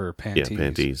 short for panties. Yeah,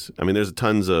 panties. I mean, there's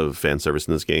tons of fan service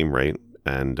in this game, right?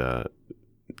 And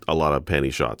a lot of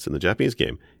panty shots in the Japanese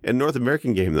game. In North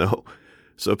American game, though,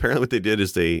 so apparently what they did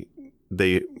is they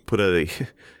put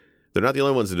they're not the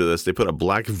only ones to do this. They put a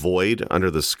black void under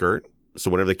the skirt,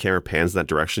 so whenever the camera pans in that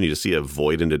direction, you just see a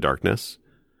void into darkness,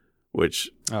 which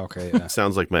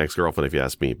sounds like my ex-girlfriend if you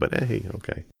ask me, but hey,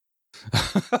 okay.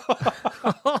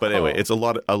 But anyway, it's a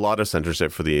lot of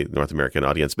censorship for the North American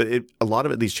audience, but a lot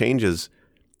of these changes,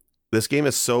 this game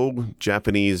is so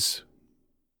Japanese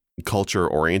culture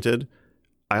oriented.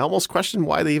 I almost question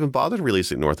why they even bothered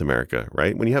releasing North America,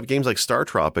 right? When you have games like Star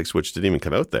Tropics, which didn't even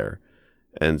come out there,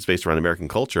 and it's based around American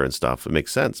culture and stuff, it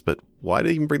makes sense. But why did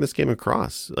they even bring this game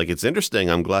across? Like, it's interesting.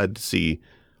 I'm glad to see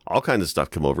all kinds of stuff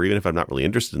come over, even if I'm not really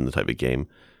interested in the type of game.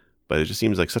 But it just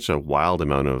seems like such a wild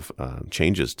amount of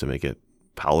changes to make it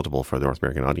palatable for the North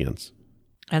American audience.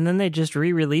 And then they just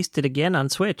re-released it again on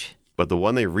Switch. But the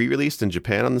one they re-released in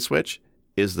Japan on the Switch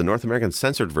is the North American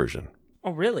censored version.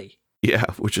 Oh, really? Yeah,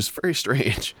 which is very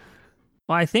strange.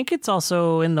 Well, I think it's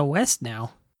also in the West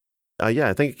now. Yeah,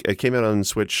 I think it came out on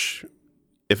Switch.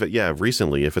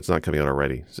 Recently, if it's not coming out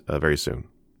already, very soon.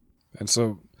 And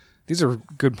so these are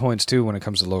good points too when it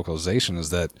comes to localization, is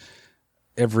that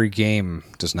every game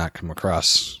does not come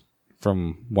across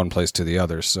from one place to the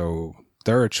other. So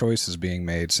there are choices being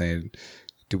made saying,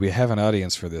 do we have an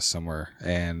audience for this somewhere?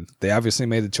 And they obviously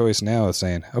made the choice now of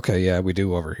saying, okay, yeah, we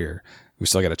do over here. We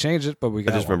still got to change it, but we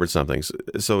got I just remembered something.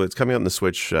 So it's coming out on the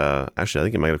Switch. Actually, I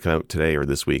think it might have come out today or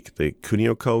this week. The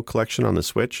Kunio-ko collection on the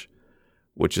Switch,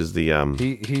 which is the...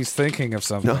 He's thinking of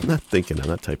something. No, I'm not thinking. I'm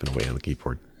not typing away on the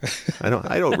keyboard. I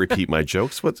don't repeat my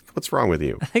jokes. What's wrong with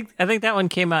you? I think that one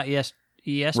came out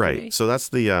yesterday. Right. So that's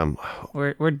the...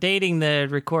 We're dating the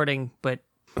recording, but...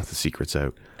 The secret's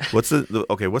out. What's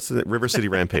the River City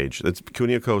Rampage? That's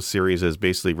Kunio-ko series is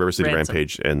basically River City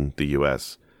Rampage in the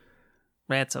U.S.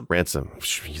 Ransom.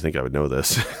 You think I would know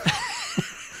this?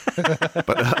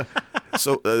 But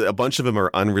so a bunch of them are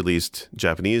unreleased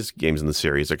Japanese games in the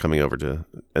series are coming over to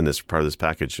in this part of this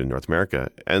package in North America.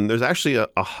 And there's actually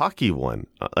a hockey one.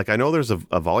 Like I know there's a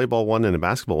volleyball one and a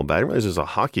basketball one, but I didn't realize there's a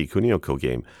hockey Kunio-ko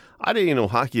game. I didn't even know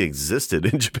hockey existed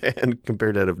in Japan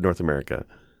compared to North America.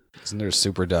 Isn't there a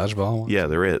Super Dodgeball one? Yeah,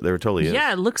 there totally is.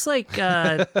 Yeah, it looks like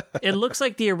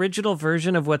the original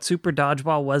version of what Super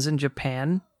Dodgeball was in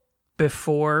Japan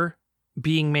before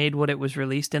being made what it was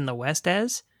released in the West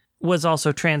as was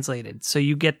also translated. So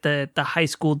you get the high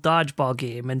school dodgeball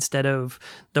game instead of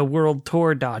the World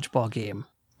Tour dodgeball game.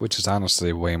 Which is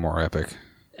honestly way more epic.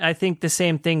 I think the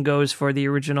same thing goes for the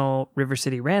original River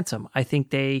City Ransom. I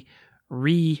think they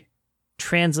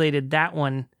retranslated that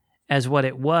one as what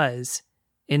it was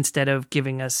instead of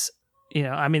giving us,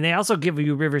 they also give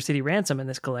you River City Ransom in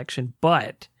this collection,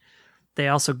 but they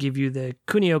also give you the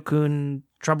Kunio-kun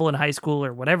Trouble in High School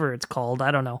or whatever it's called.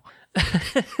 I don't know.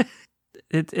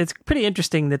 It's pretty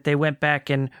interesting that they went back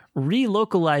and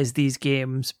relocalized these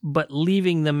games, but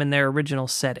leaving them in their original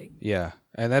setting. Yeah,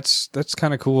 and that's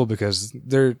kind of cool because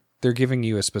they're giving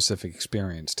you a specific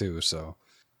experience too. So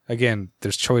again,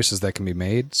 there's choices that can be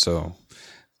made. So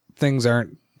things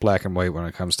aren't black and white when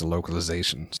it comes to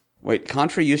localization. Wait,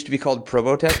 Contra used to be called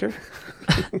Probotector?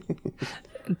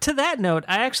 To that note,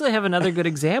 I actually have another good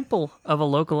example of a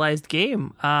localized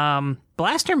game.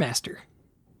 Blaster Master.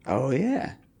 Oh,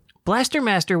 yeah. Blaster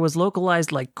Master was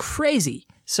localized like crazy.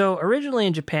 So originally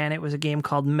in Japan, it was a game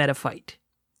called Metafight.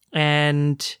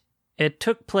 And it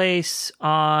took place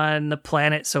on the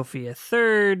planet Sophia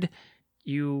 3rd.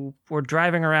 You were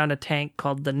driving around a tank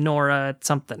called the Nora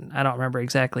something. I don't remember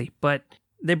exactly. But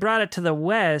they brought it to the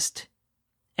West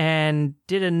and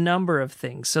did a number of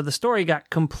things. So the story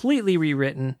got completely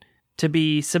rewritten to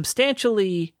be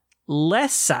substantially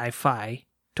less sci-fi,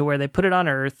 to where they put it on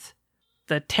Earth.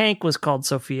 The tank was called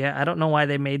Sophia. I don't know why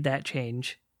they made that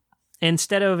change.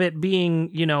 Instead of it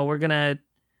being,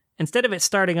 instead of it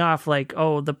starting off like,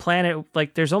 oh, the planet,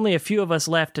 like there's only a few of us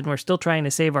left and we're still trying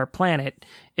to save our planet,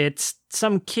 it's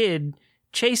some kid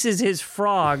chases his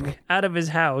frog out of his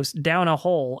house down a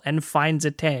hole and finds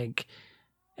a tank.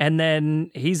 And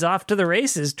then he's off to the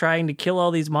races trying to kill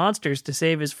all these monsters to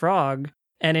save his frog.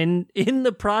 And in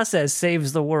the process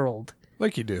saves the world.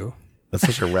 Like you do. That's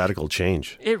such a radical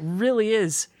change. It really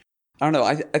is. I don't know.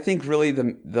 I think really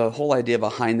the whole idea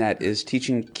behind that is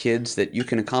teaching kids that you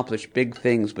can accomplish big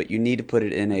things, but you need to put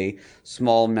it in a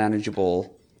small,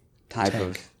 manageable type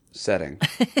of setting.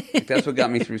 Like, that's what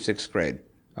got me through 6th grade.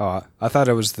 Oh, I thought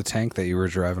it was the tank that you were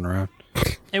driving around.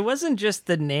 It wasn't just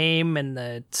the name and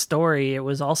the story. It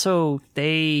was also,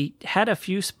 they had a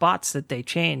few spots that they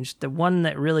changed. The one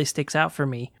that really sticks out for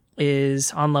me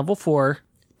is on level 4.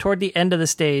 Toward the end of the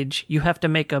stage, you have to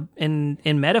make in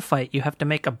Metafight, you have to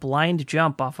make a blind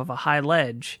jump off of a high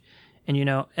ledge.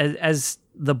 And, as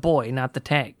the boy, not the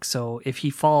tank. So if he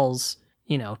falls,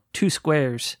 2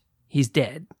 squares, he's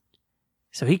dead.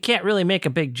 So he can't really make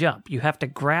a big jump. You have to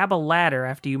grab a ladder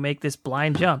after you make this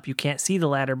blind jump. You can't see the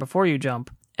ladder before you jump,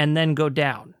 and then go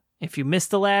down. If you miss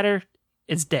the ladder,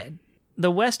 it's dead.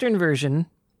 The Western version,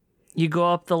 you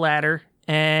go up the ladder,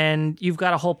 and you've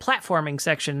got a whole platforming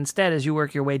section instead as you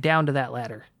work your way down to that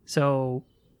ladder. So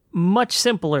much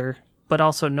simpler, but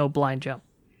also no blind jump.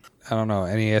 I don't know.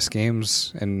 NES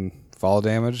games and fall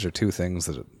damage are two things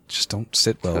that just don't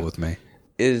sit well with me.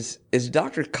 Is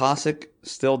Dr. Cossack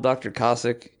still Dr.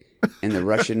 Cossack in the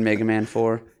Russian Mega Man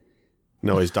 4?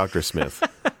 No, he's Dr. Smith.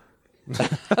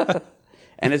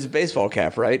 And it's a baseball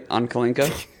cap, right? On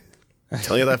Kalinka?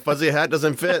 Tell you that fuzzy hat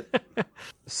doesn't fit.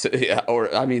 Susan,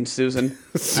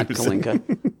 not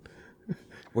Kalinka.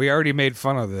 We already made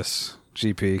fun of this,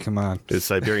 GP. Come on. The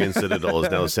Siberian Citadel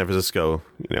is now San Francisco,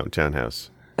 townhouse.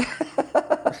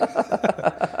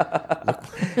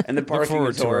 And the Look parking forward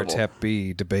is to our horrible. Tep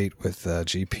B debate with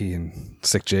GP and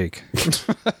Sick Jake.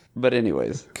 But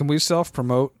anyways, Can we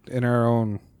self-promote in our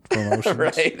own promotions?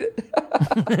 right?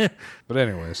 But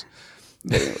anyways.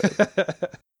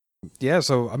 Yeah,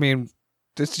 so, I mean,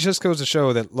 this just goes to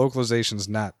show that localization is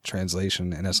not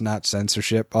translation and it's not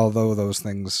censorship, although those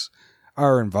things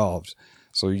are involved.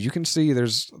 So you can see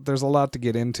there's a lot to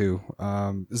get into.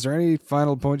 Is there any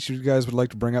final points you guys would like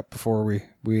to bring up before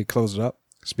we close it up?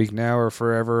 Speak now or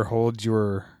forever hold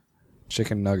your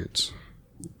chicken nuggets.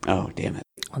 Oh, damn it.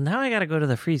 Well, now I got to go to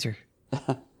the freezer.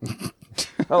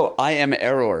 Oh, I am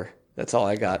Error. That's all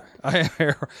I got.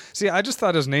 See, I just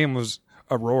thought his name was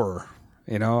Aurora.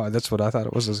 That's what I thought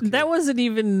it was. As a kid. That wasn't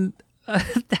even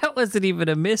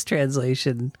a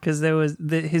mistranslation because there was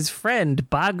his friend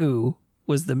Bagu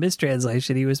was the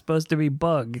mistranslation. He was supposed to be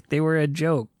Bug. They were a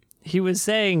joke. He was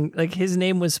saying like his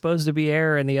name was supposed to be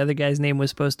Error and the other guy's name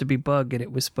was supposed to be Bug, and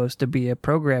it was supposed to be a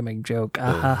programming joke.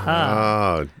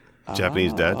 Oh,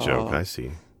 Japanese dad joke. I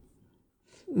see.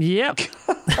 Yep.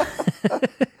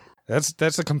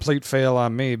 That's a complete fail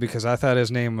on me because I thought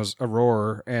his name was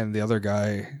Aurora and the other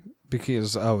guy,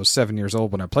 because I was 7 years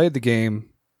old when I played the game,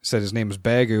 said his name was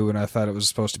Bagu and I thought it was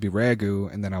supposed to be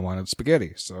Ragu and then I wanted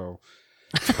spaghetti. So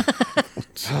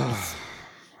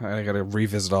I got to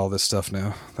revisit all this stuff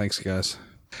now. Thanks, guys.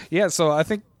 Yeah, so I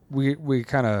think we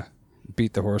kind of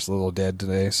beat the horse a little dead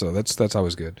today, so that's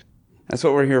always good. That's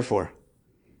what we're here for.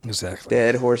 Exactly.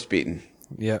 Dead horse beaten.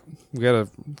 Yeah, we got to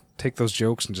take those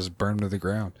jokes and just burn them to the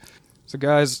ground. So,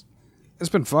 guys, it's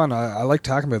been fun. I like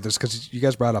talking about this because you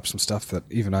guys brought up some stuff that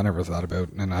even I never thought about,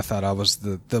 and I thought I was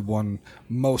the one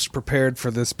most prepared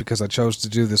for this because I chose to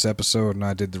do this episode and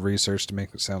I did the research to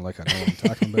make it sound like I know what I'm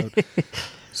talking about.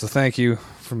 So thank you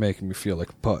for making me feel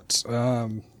like a putz.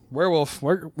 Werewolf,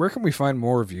 where can we find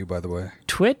more of you, by the way?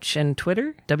 Twitch and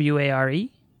Twitter, WAREWULFF.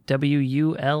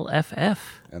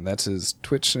 And that's his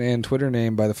Twitch and Twitter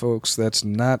name by the folks. That's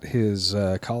not his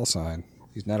call sign.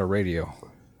 He's not a radio,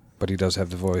 but he does have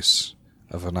the voice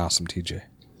of an awesome TJ.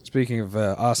 Speaking of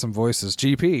awesome voices,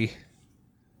 GP,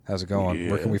 how's it going?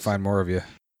 Yes. Where can we find more of you?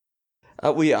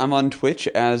 I'm on Twitch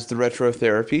as The Retro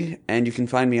Therapy, and you can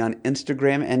find me on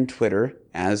Instagram and Twitter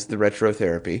as The Retro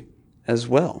Therapy as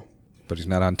well. But he's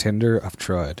not on Tinder. I've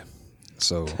tried.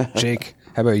 So, Jake,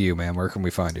 how about you, man? Where can we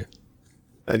find you?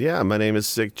 And yeah, my name is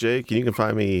Sick Jake, and you can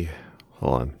find me.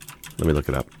 Hold on, let me look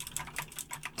it up.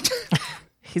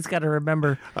 He's got to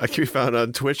remember. I can be found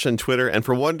on Twitch and Twitter, and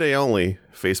for one day only,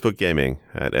 Facebook Gaming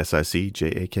at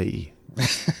SICJAKE.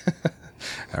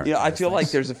 All right, Yeah, I guys, feel like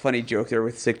thanks. there's a funny joke there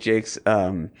with Sick Jake's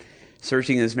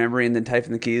searching his memory and then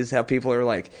typing the keys. How people are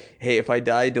like, hey, if I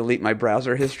die, delete my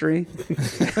browser history.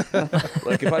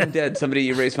 Like, if I'm dead, somebody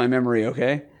erase my memory,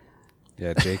 okay?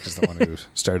 Yeah, Jake is the one who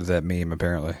started that meme,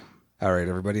 apparently. All right,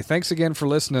 everybody. Thanks again for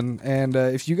listening. And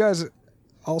if you guys,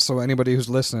 also anybody who's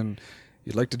listening,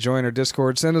 you'd like to join our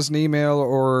Discord, send us an email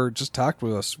or just talk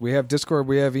with us. We have Discord,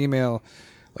 we have email.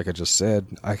 Like I just said,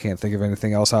 I can't think of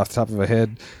anything else off the top of my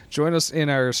head. Join us in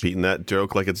our... Beating that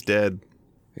joke like it's dead.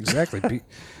 Exactly.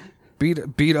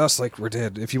 Beat us like we're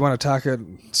dead. If you want to talk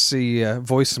and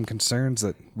voice some concerns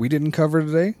that we didn't cover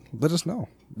today, let us know.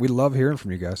 We love hearing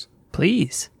from you guys.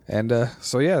 Please. And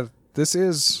so, yeah, this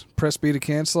is Press B to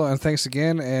Cancel. And thanks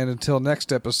again. And until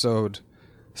next episode,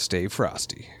 stay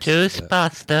frosty. Juice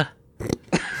pasta.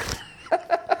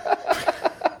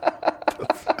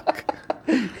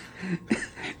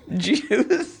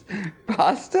 Juice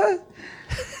pasta?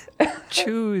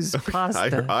 Choose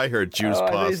pasta. I heard juice Oh, I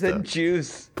thought you pasta. said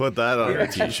juice. Put that on a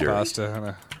t-shirt.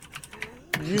 Pasta.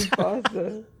 Juice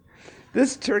pasta.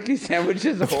 This turkey sandwich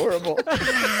is horrible.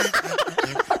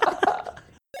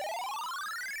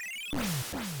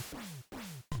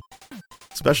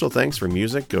 Special thanks for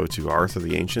music go to Arthur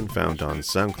the Ancient, found on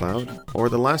SoundCloud, or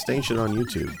The Last Ancient on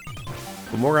YouTube.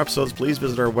 For more episodes, please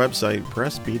visit our website,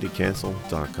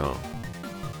 pressbtocancel.com.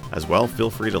 As well, feel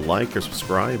free to like or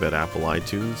subscribe at Apple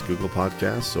iTunes, Google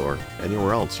Podcasts, or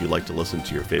anywhere else you like to listen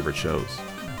to your favorite shows.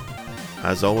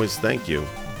 As always, thank you.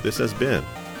 This has been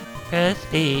Press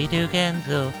B to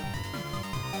cancel.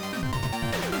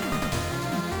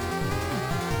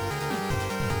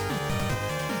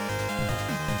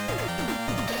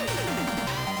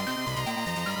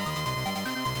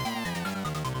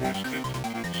 Press B to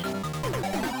cancel.